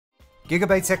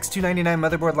Gigabyte's X299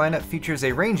 motherboard lineup features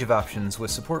a range of options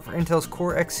with support for Intel's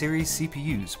Core X series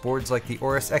CPUs. Boards like the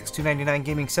Aorus X299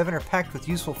 Gaming 7 are packed with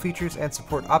useful features and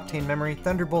support Optane memory,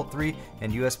 Thunderbolt 3,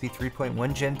 and USB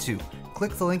 3.1 Gen 2.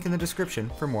 Click the link in the description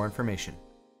for more information.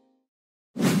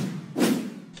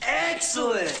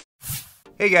 Excellent!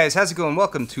 Hey guys, how's it going?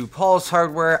 Welcome to Paul's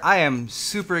Hardware. I am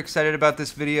super excited about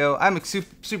this video. I'm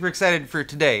super excited for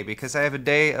today because I have a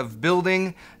day of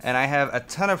building and I have a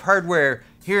ton of hardware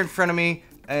here in front of me.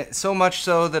 So much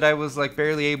so that I was like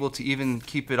barely able to even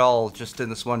keep it all just in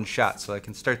this one shot, so I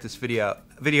can start this video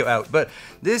out. But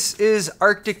this is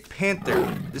Arctic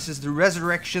Panther. This is the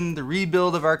resurrection, the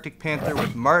rebuild of Arctic Panther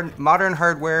with modern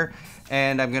hardware,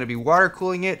 and I'm going to be water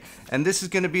cooling it, and this is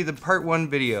going to be the part 1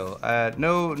 video.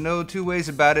 No two ways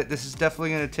about it. This is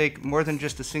definitely going to take more than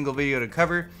just a single video to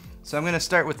cover. So I'm going to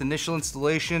start with initial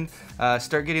installation,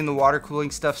 start getting the water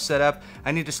cooling stuff set up.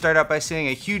 I need to start out by saying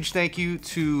a huge thank you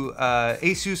to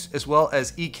ASUS as well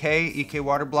as EK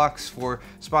Water Blocks for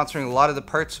sponsoring a lot of the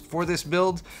parts for this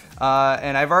build.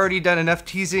 And I've already done enough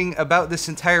teasing about this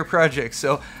entire project,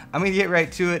 so I'm going to get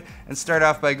right to it and start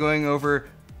off by going over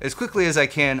as quickly as I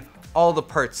can all the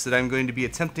parts that I'm going to be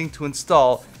attempting to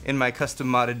install in my custom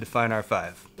modded Define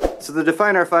R5. So the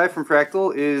Define R5 from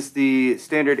Fractal is the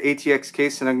standard ATX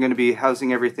case that I'm going to be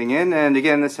housing everything in, and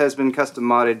again this has been custom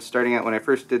modded starting out when I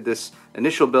first did this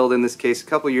initial build in this case a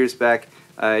couple years back.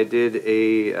 I did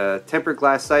a tempered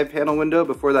glass side panel window.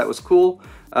 Before that was cool.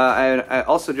 I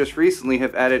also just recently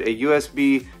have added a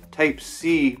USB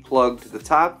Type-C plug to the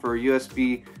top for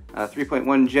USB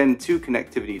 3.1 Gen 2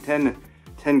 connectivity,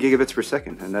 10 gigabits per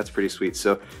second, and that's pretty sweet.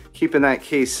 So keeping that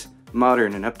case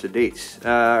modern and up to date.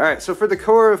 Alright, so for the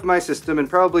core of my system, and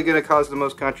probably going to cause the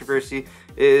most controversy,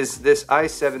 is this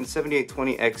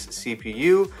i7-7820X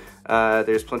CPU.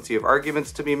 There's plenty of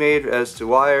arguments to be made as to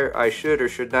why I should or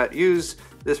should not use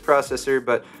this processor,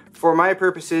 but for my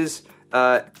purposes,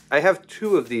 I have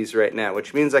 2 of these right now,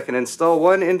 which means I can install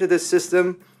one into this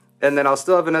system, and then I'll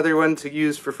still have another one to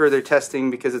use for further testing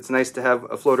because it's nice to have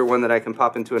a floater one that I can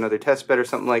pop into another test bed or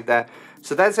something like that.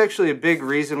 So that's actually a big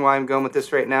reason why I'm going with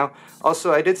this right now.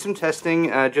 Also, I did some testing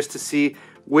just to see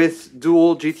with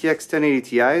dual GTX 1080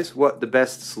 Ti's what the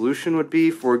best solution would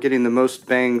be for getting the most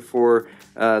bang for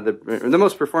the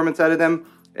most performance out of them,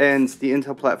 and the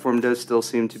Intel platform does still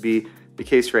seem to be the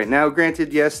case right now.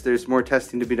 Granted, yes, there's more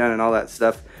testing to be done and all that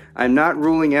stuff. I'm not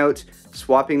ruling out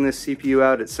swapping this CPU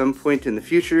out at some point in the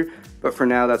future, but for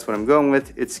now that's what I'm going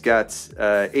with. It's got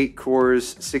 8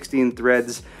 cores, 16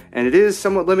 threads, and it is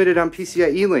somewhat limited on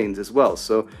PCIe lanes as well.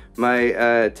 So my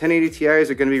 1080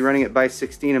 Ti's are going to be running it by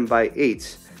 16 and by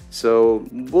 8. So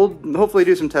we'll hopefully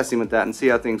do some testing with that and see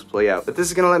how things play out. But this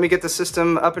is going to let me get the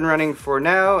system up and running for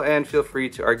now, and feel free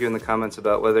to argue in the comments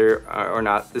about whether or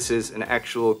not this is an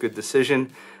actual good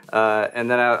decision.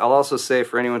 And then I'll also say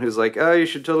for anyone who's like, oh, you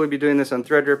should totally be doing this on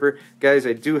Threadripper, guys,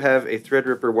 I do have a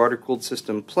Threadripper water-cooled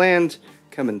system planned,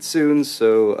 coming soon,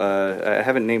 so I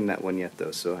haven't named that one yet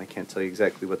though, so I can't tell you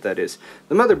exactly what that is.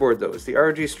 The motherboard though is the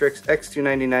ROG Strix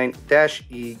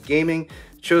X299-E Gaming.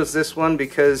 Chose this one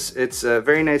because it's a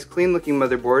very nice clean looking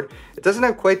motherboard. It doesn't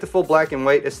have quite the full black and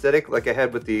white aesthetic like I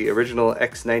had with the original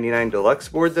X99 Deluxe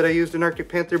board that I used in Arctic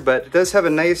Panther, but it does have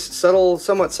a nice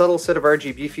somewhat subtle set of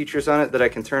RGB features on it that I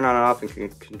can turn on and off and can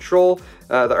control.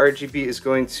 The RGB is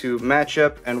going to match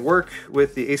up and work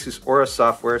with the ASUS Aura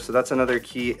software, so that's another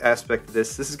key aspect of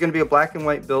this. This is going to be a black and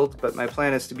white build, but my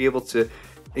plan is to be able to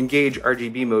engage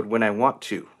RGB mode when I want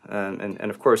to, and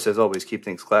of course, as always, keep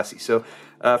things classy. So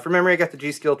for memory, I got the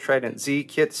G.Skill Trident Z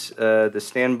kit, the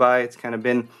standby. It's kind of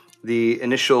been the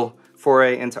initial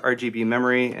foray into RGB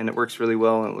memory, and it works really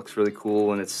well, and it looks really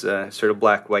cool, and it's sort of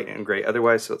black, white, and gray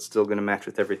otherwise, so it's still going to match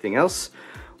with everything else.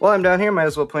 While I'm down here, might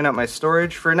as well point out my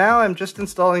storage. For now, I'm just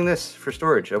installing this for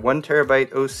storage, a 1TB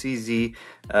OCZ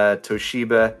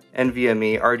Toshiba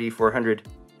NVMe RD400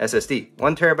 SSD.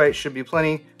 1TB should be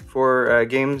plenty for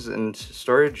games and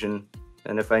storage, and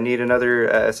if I need another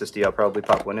SSD, I'll probably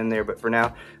pop one in there, but for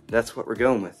now, that's what we're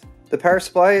going with. The power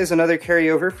supply is another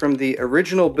carryover from the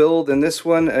original build, and this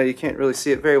one, you can't really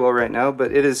see it very well right now,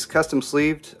 but it is custom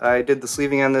sleeved. I did the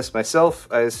sleeving on this myself.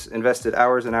 I invested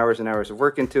hours and hours and hours of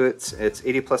work into it. It's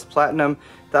 80 plus platinum,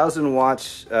 1000 watt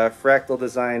Fractal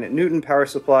Design Newton power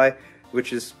supply,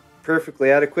 which is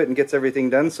perfectly adequate and gets everything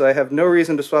done, so I have no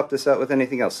reason to swap this out with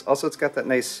anything else. Also, it's got that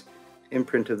nice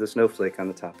imprint of the snowflake on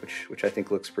the top, which I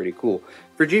think looks pretty cool.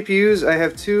 For GPUs, I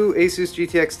have 2 ASUS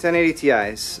GTX 1080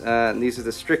 Ti's. And these are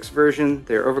the Strix version.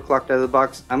 They're overclocked out of the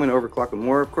box. I'm going to overclock them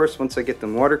more, of course, once I get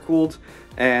them water cooled.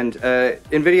 And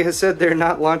NVIDIA has said they're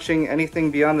not launching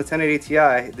anything beyond the 1080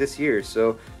 Ti this year,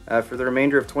 so for the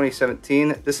remainder of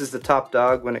 2017. This is the top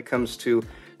dog when it comes to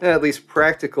at least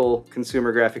practical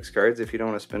consumer graphics cards if you don't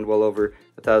want to spend well over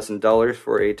 $1,000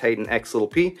 for a Titan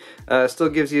X_P. Still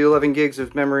gives you 11 gigs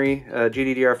of memory,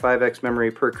 GDDR5X memory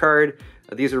per card.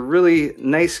 These are really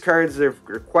nice cards. They're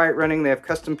quiet running. They have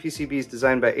custom PCBs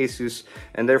designed by ASUS,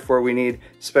 and therefore we need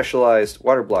specialized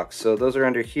water blocks. So those are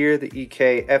under here, the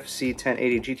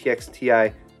EK-FC1080 GTX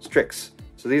Ti Strix.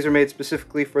 So these are made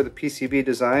specifically for the PCB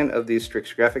design of these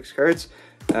Strix graphics cards.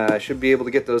 I should be able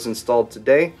to get those installed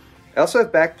today. I also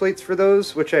have backplates for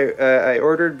those, which I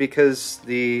ordered because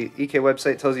the EK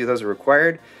website tells you those are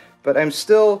required, but I'm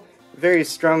still very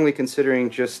strongly considering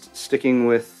just sticking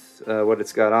with what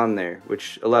it's got on there,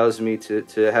 which allows me to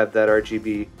have that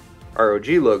RGB ROG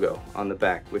logo on the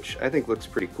back, which I think looks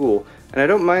pretty cool. And I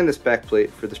don't mind this backplate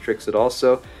for the Strix at all,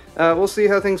 so we'll see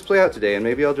how things play out today, and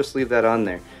maybe I'll just leave that on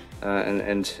there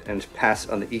and pass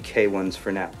on the EK ones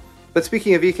for now. But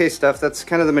speaking of EK stuff, that's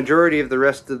kind of the majority of the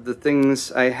rest of the things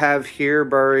I have here,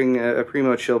 barring a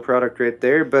Primo Chill product right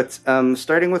there. But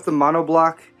starting with the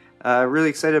Monoblock, really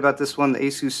excited about this one, the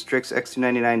ASUS Strix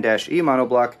X299-E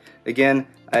Monoblock. Again,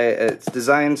 it's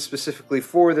designed specifically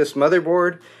for this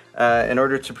motherboard in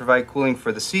order to provide cooling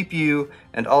for the CPU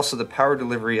and also the power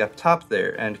delivery up top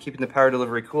there. And keeping the power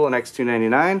delivery cool on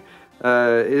X299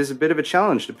 is a bit of a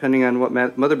challenge depending on what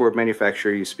motherboard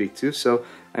manufacturer you speak to, so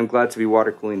I'm glad to be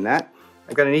water cooling that.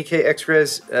 I've got an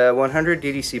EK-XRES 100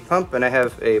 DDC pump, and I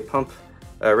have a pump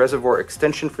reservoir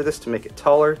extension for this to make it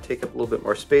taller, take up a little bit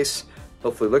more space,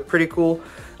 hopefully look pretty cool.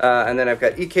 And then I've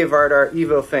got EK-Vardar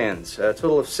EVO fans, a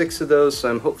total of 6 of those, so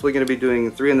I'm hopefully going to be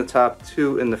doing 3 in the top,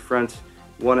 2 in the front,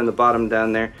 1 in the bottom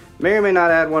down there. May or may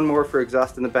not add 1 more for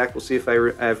exhaust in the back, we'll see if I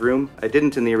have room. I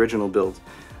didn't in the original build.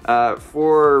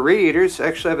 For radiators, I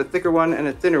actually have a thicker one and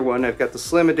a thinner one. I've got the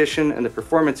Slim Edition and the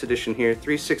Performance Edition here,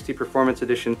 360 Performance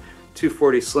Edition,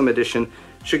 240 Slim Edition.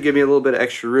 Should give me a little bit of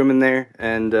extra room in there,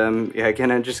 and yeah,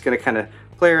 again, I'm just going to kind of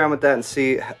play around with that and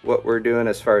see what we're doing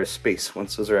as far as space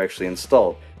once those are actually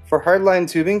installed. For hardline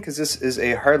tubing, because this is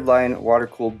a hardline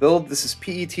water-cooled build, this is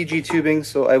PETG tubing,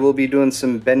 so I will be doing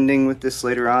some bending with this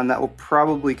later on. That will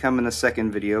probably come in the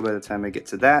second video by the time I get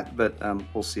to that, but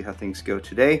we'll see how things go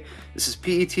today. This is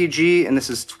PETG, and this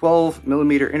is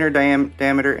 12mm inner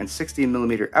diameter and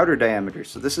 16mm outer diameter.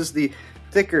 So this is the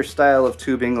thicker style of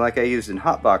tubing like I used in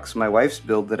Hotbox, my wife's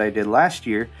build that I did last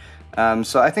year.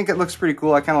 So I think it looks pretty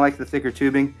cool. I kind of like the thicker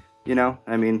tubing, you know,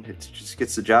 I mean, it just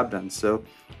gets the job done. So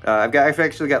I've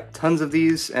actually got tons of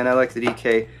these, and I like that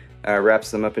EK wraps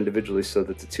them up individually so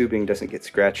that the tubing doesn't get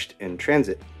scratched in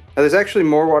transit. Now, there's actually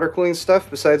more water cooling stuff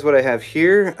besides what I have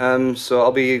here, so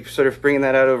I'll be sort of bringing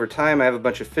that out over time. I have a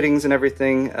bunch of fittings and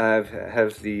everything. I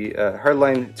have the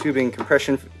hardline tubing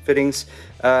compression fittings,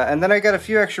 and then I got a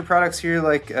few extra products here,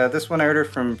 like this one I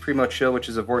ordered from Primo Chill, which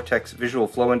is a Vortex visual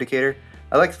flow indicator.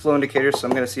 I like the flow indicator, so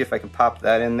I'm going to see if I can pop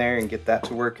that in there and get that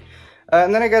to work.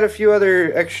 And then I got a few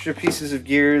other extra pieces of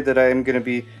gear that I'm going to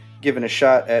be giving a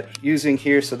shot at using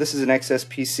here. So this is an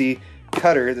XSPC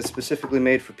cutter that's specifically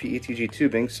made for PETG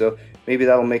tubing, so maybe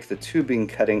that'll make the tubing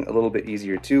cutting a little bit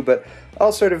easier too. But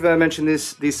I'll sort of mention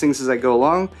these things as I go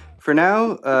along. For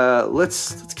now,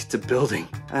 let's get to building.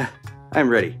 I'm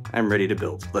ready. I'm ready to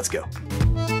build. Let's go.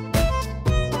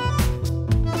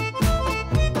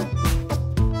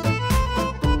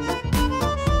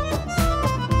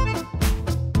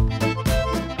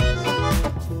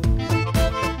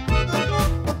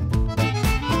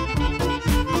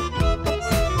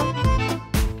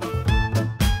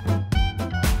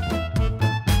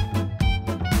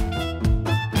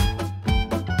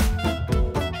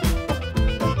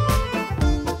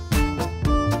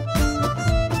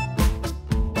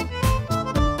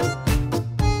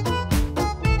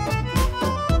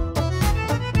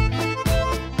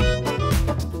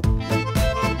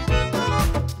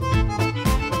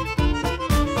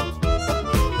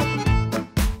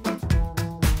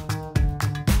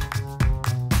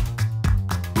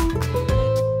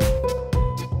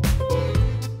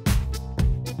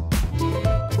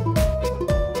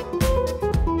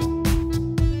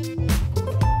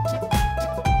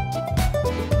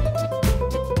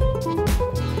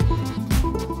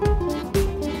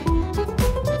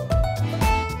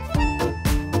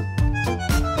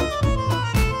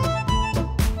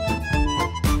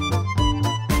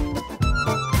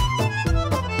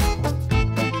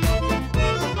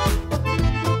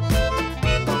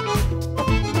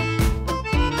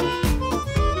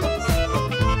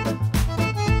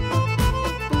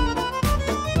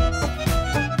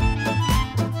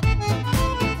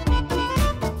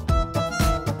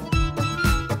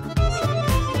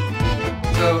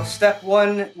 step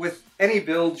one with any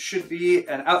build should be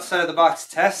an outside of the box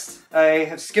test. I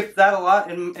have skipped that a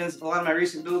lot in a lot of my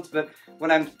recent builds, but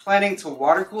when I'm planning to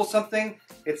water cool something,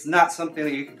 it's not something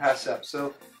that you can pass up.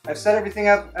 So I've set everything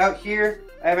up out here.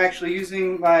 I'm actually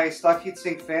using my stock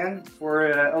heatsink fan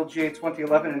for LGA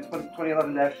 2011 and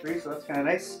 2011-3, so that's kind of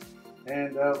nice.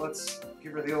 And let's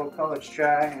give her the old college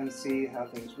try and see how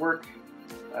things work.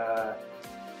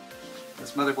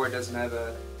 This motherboard doesn't have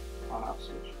a on-off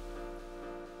switch.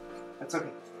 That's okay.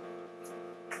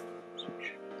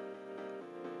 Switch.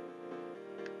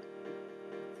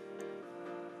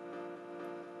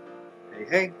 Hey,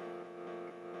 hey.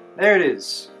 There it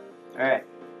is. Alright.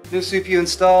 New CPU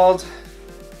installed.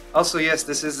 Also, yes,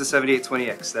 this is the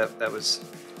 7820X.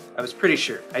 I was pretty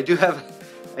sure. I do have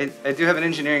an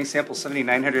engineering sample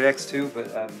 7900X too, but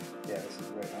yeah, this is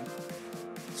the right one.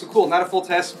 So cool, not a full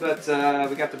test, but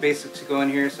we got the basics going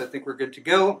here, so I think we're good to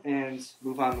go and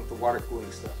move on with the water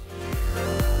cooling stuff.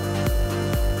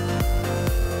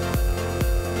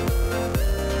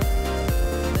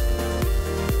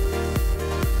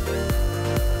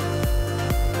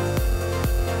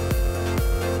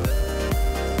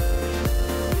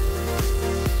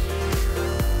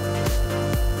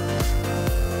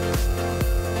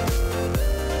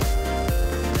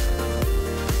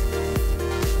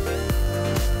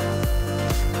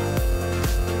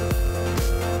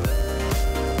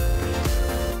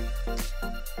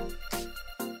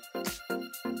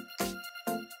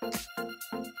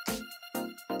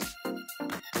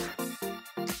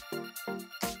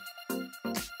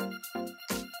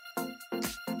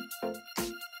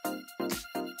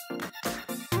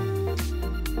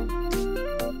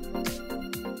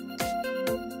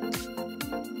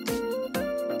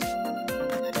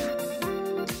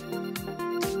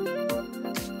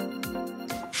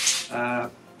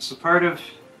 So part of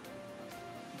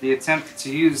the attempt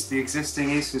to use the existing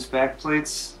ASUS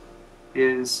backplates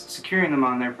is securing them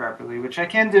on there properly, which I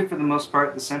can do for the most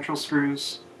part. The central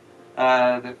screws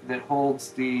that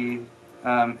holds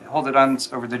hold it on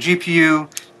over the GPU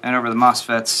and over the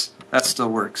MOSFETs, that still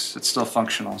works. It's still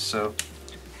functional, so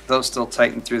those still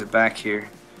tighten through the back here.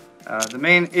 The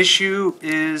main issue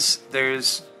is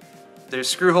there's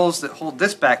screw holes that hold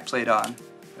this backplate on,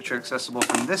 which are accessible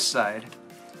from this side,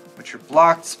 which are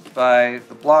blocked by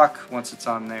the block once it's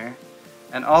on there.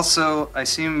 And also, I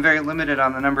seem very limited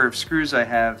on the number of screws I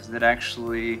have that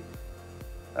actually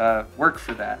work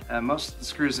for that. Most of the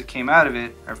screws that came out of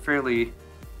it are fairly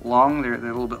long, they're a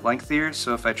little bit lengthier,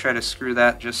 so if I try to screw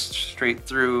that just straight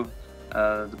through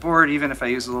the board, even if I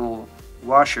use a little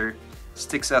washer, it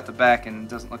sticks out the back and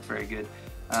doesn't look very good.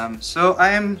 So I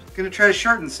am going to try to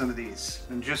shorten some of these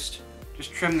and just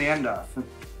trim the end off. We'll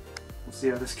see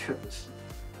how this goes.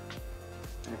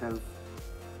 I'm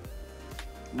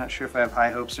not sure if I have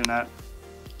high hopes or not.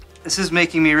 This is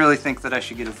making me really think that I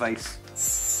should get a vise.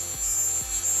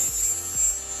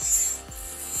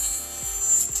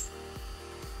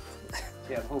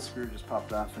 Yeah, the whole screw just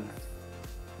popped off, and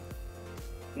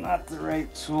not the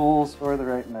right tools or the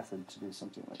right method to do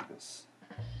something like this.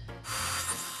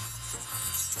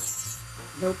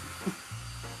 Nope.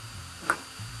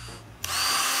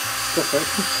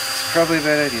 It's probably a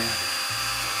bad idea.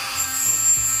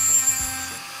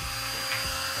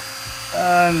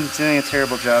 I'm doing a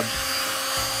terrible job.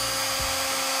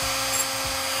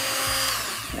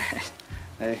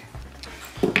 Hey.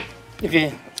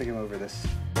 Okay. I'll take him over this.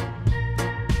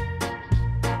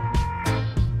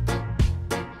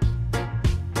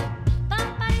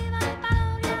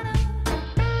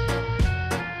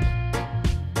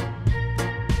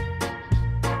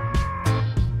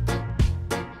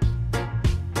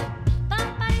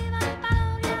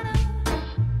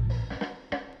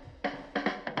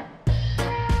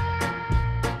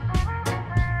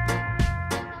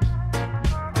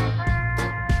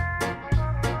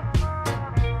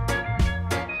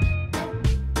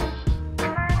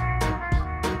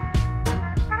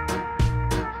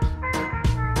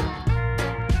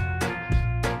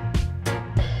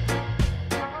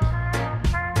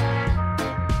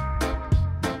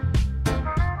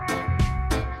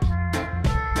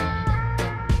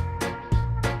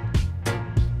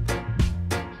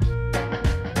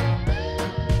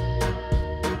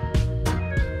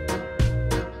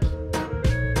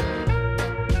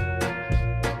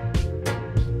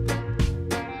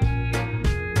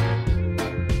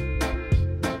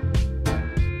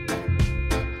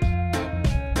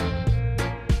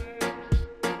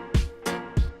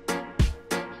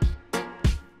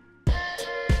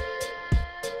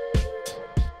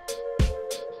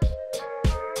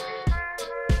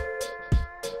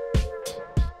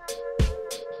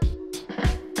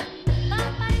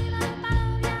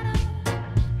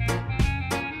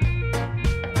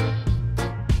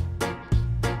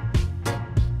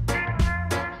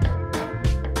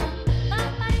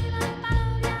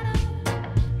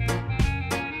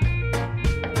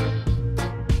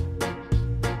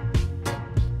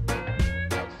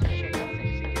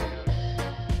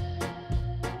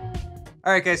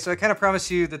 All right, guys, so I kind of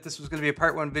promised you that this was going to be a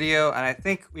part 1 video, and I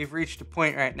think we've reached a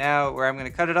point right now where I'm going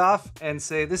to cut it off and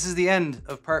say this is the end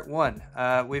of part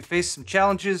 1. We've faced some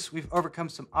challenges, we've overcome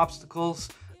some obstacles.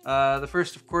 The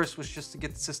first, of course, was just to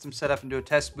get the system set up and do a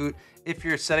test boot. If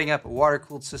you're setting up a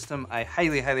water-cooled system, I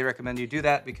highly, highly recommend you do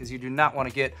that because you do not want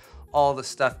to get all the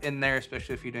stuff in there,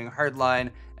 especially if you're doing a hard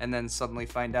line and then suddenly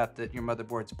find out that your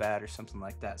motherboard's bad or something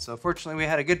like that. So fortunately, we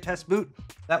had a good test boot.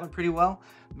 That went pretty well.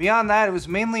 Beyond that, it was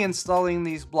mainly installing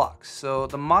these blocks. So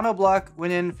the monoblock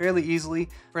went in fairly easily.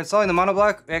 For installing the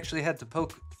monoblock, we actually had to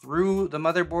poke through the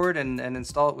motherboard and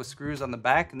install it with screws on the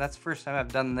back, and that's the first time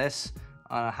I've done this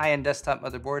on a high-end desktop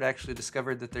motherboard. I actually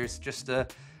discovered that there's just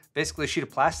basically a sheet of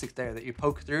plastic there that you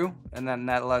poke through, and then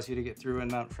that allows you to get through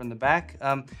and mount from the back.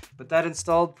 But that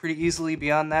installed pretty easily.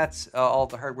 Beyond that, all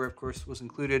the hardware, of course, was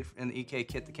included in the EK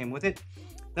kit that came with it.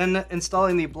 Then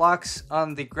installing the blocks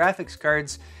on the graphics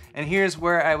cards, and here's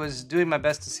where I was doing my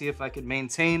best to see if I could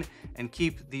maintain and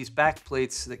keep these back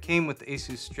plates that came with the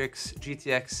ASUS Strix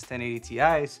GTX 1080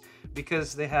 Ti's,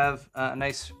 because they have a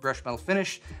nice brush metal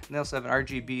finish, and they also have an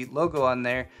RGB logo on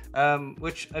there,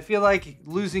 which I feel like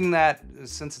losing that,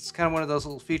 since it's kind of one of those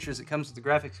little features that comes with the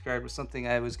graphics card, was something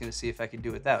I was going to see if I could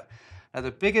do without. Now,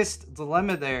 the biggest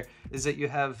dilemma there is that you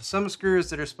have some screws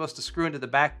that are supposed to screw into the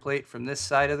back plate from this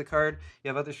side of the card. You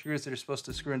have other screws that are supposed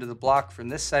to screw into the block from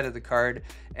this side of the card.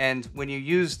 And when you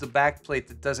use the back plate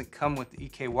that doesn't come with the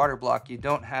EK water block, you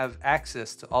don't have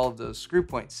access to all of those screw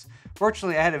points.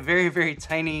 Fortunately, I had a very, very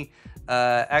tiny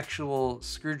actual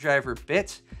screwdriver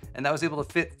bit, and that was able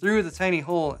to fit through the tiny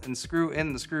hole and screw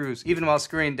in the screws, even while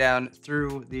screwing down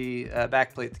through the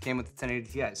backplate that came with the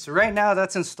 1080 Ti. So right now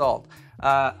that's installed.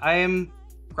 I am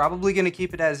probably going to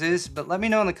keep it as is, but let me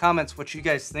know in the comments what you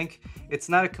guys think. It's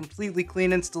not a completely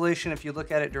clean installation. If you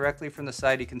look at it directly from the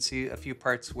side, you can see a few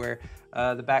parts where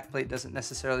the backplate doesn't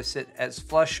necessarily sit as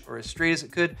flush or as straight as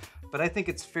it could, but I think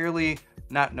it's fairly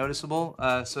not noticeable.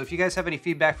 So if you guys have any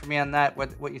feedback for me on that,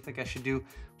 what you think I should do,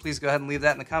 please go ahead and leave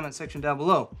that in the comment section down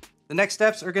below. The next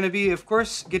steps are going to be, of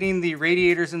course, getting the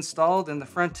radiators installed in the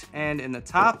front and in the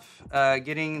top,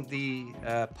 getting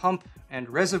the pump and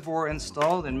reservoir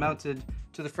installed and mounted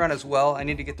to the front as well. I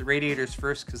need to get the radiators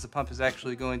first because the pump is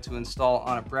actually going to install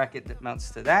on a bracket that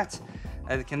mounts to that.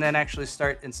 I can then actually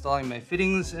start installing my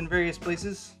fittings in various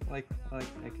places. Like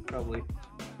I could probably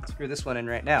screw this one in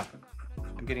right now.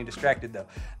 I'm getting distracted though.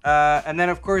 And then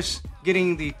of course,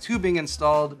 getting the tubing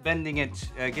installed, bending it,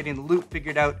 getting the loop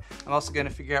figured out. I'm also gonna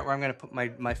figure out where I'm gonna put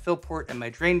my fill port and my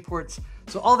drain ports.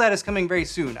 So all that is coming very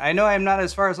soon. I know I'm not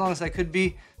as far along as I could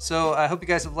be, so I hope you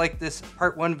guys have liked this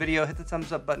part 1 video. Hit the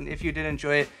thumbs up button if you did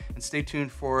enjoy it, and stay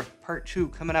tuned for part 2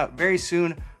 coming out very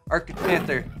soon.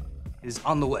 Panther is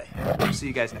on the way. See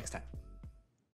you guys next time.